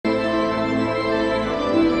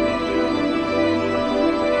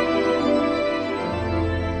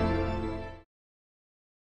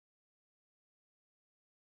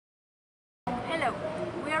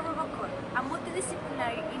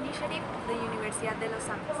Universidad de los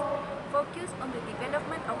Andes, focused on the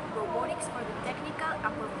development of robotics for the technical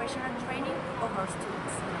and professional training of our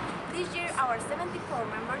students. This year, our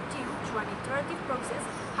 74-member team, through an iterative process,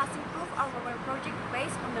 has improved our Rover project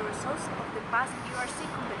based on the results of the past URC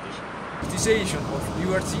competition. This edition of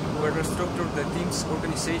URC, we restructured the team's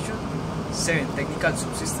organization, 7 technical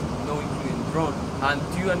subsystems, now including drone, and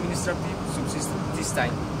 2 administrative subsystems. This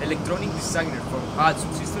time, electronic designers from all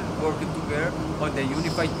subsystems working together on the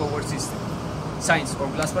unified power system. Science or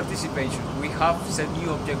class participation, we have set new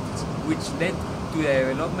objectives, which led to the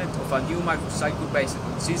development of a new microcycle based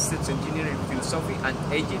on systems engineering philosophy and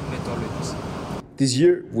agile methodologies. This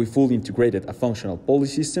year, we fully integrated a functional pulley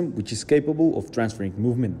system which is capable of transferring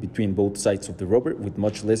movement between both sides of the rover with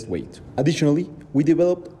much less weight. Additionally, we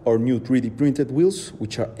developed our new 3D printed wheels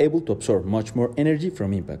which are able to absorb much more energy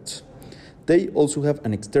from impacts. They also have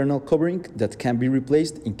an external covering that can be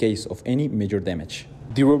replaced in case of any major damage.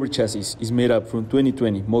 The rover chassis is made up from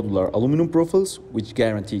 2020 modular aluminum profiles which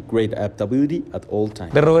guarantee great adaptability at all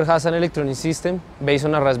times. The rover has an electronic system based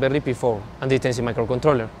on a Raspberry Pi 4 and the Tensi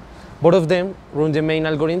microcontroller. Both of them run the main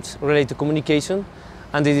algorithms related to communication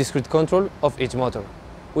and the discrete control of each motor.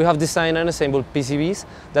 We have designed and assembled PCBs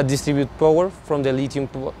that distribute power from the lithium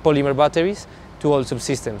polymer batteries to all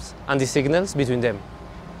subsystems and the signals between them.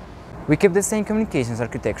 We kept the same communications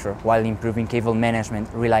architecture while improving cable management,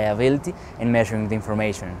 reliability, and measuring the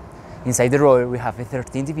information. Inside the rover, we have a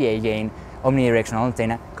 13 dBA gain omnidirectional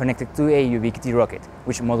antenna connected to a ubiquity rocket,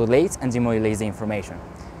 which modulates and demodulates the information.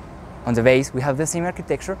 On the base, we have the same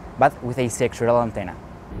architecture, but with a sectoral antenna.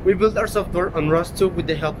 We built our software on Rust 2 with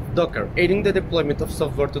the help of Docker, aiding the deployment of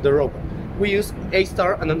software to the rover. We use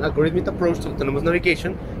A-star and an algorithmic approach to autonomous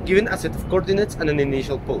navigation, given a set of coordinates and an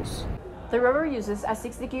initial pose. The rover uses a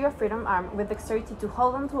 6-degree of freedom arm with dexterity to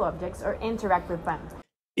hold onto objects or interact with them.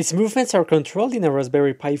 Its movements are controlled in a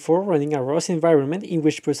Raspberry Pi 4 running a ROS environment in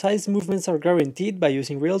which precise movements are guaranteed by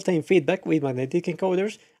using real-time feedback with magnetic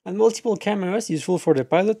encoders and multiple cameras useful for the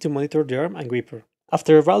pilot to monitor the arm and gripper.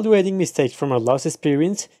 After evaluating mistakes from our last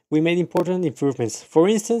experience, we made important improvements. For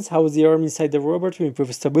instance, house the arm inside the rover to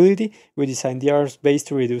improve stability, we designed the arm's base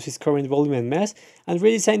to reduce its current volume and mass, and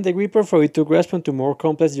redesigned the gripper for it to grasp onto more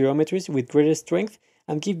complex geometries with greater strength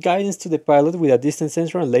and give guidance to the pilot with a distance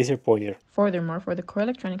sensor and laser pointer. Furthermore, for the core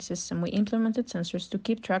electronic system, we implemented sensors to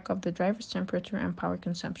keep track of the driver's temperature and power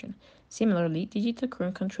consumption. Similarly, digital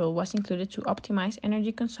current control was included to optimize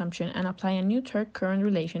energy consumption and apply a new torque-current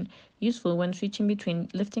relation useful when switching between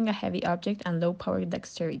lifting a heavy object and low-power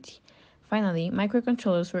dexterity. Finally,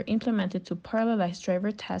 microcontrollers were implemented to parallelize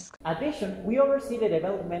driver tasks. In addition, we oversee the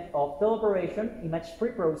development of teleoperation, image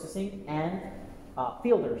preprocessing, and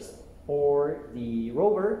filters for the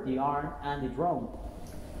rover, the arm, and the drone.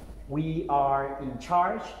 We are in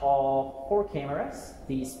charge of 4 cameras,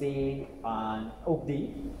 these being an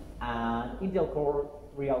OBD, an Intel Core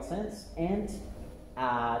RealSense, and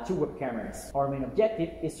 2 web cameras. Our main objective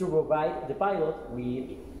is to provide the pilot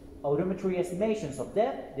with odometry estimations of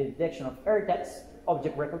depth, the detection of air tags,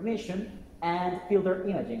 object recognition, and filter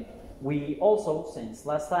imaging. We also, since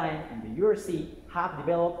last time in the URC, have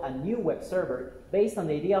developed a new web server based on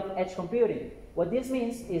the idea of edge computing. What this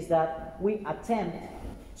means is that we attempt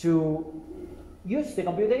to use the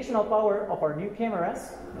computational power of our new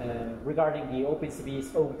cameras regarding the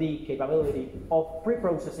OpenCV's OD capability of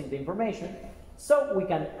pre-processing the information so we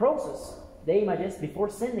can process the images before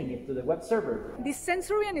sending it to the web server. This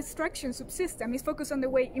sensory and extraction subsystem is focused on the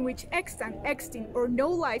way in which extant, extinct, or no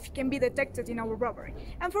life can be detected in our rover,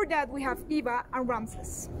 and for that we have Eva and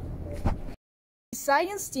Ramses. The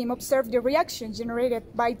science team observed the reaction generated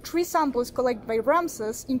by 3 samples collected by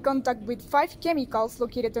Ramses in contact with 5 chemicals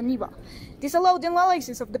located on Eva. This allowed the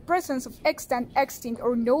analysis of the presence of extant, extinct,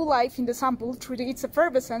 or no life in the sample through its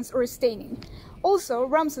effervescence or staining. Also,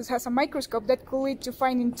 Ramses has a microscope that could lead to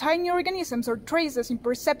finding tiny organisms or traces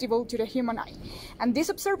imperceptible to the human eye, and these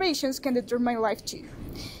observations can determine life too.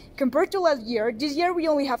 Compared to last year, this year we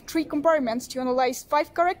only have 3 compartments to analyze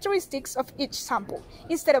 5 characteristics of each sample,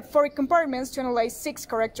 instead of 4 compartments to analyze 6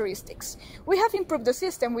 characteristics. We have improved the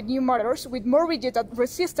system with new motors, with more rigid and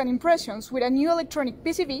resistant impressions, with a new electronic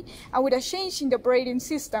PCB, and with a change in the operating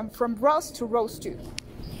system from ROS to ROS 2.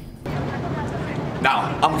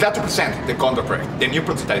 Now, I'm glad to present the Condor project, the new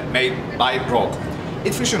prototype made by Robocol.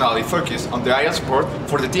 It functionally focused on the aerial support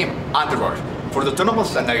for the team and the rover. For the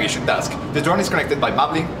autonomous navigation task, the drone is connected by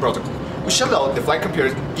Mapping protocol, which allows the flight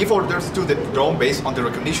computer to give orders to the drone based on the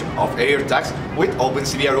recognition of air tags with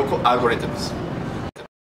OpenCV Robocol algorithms.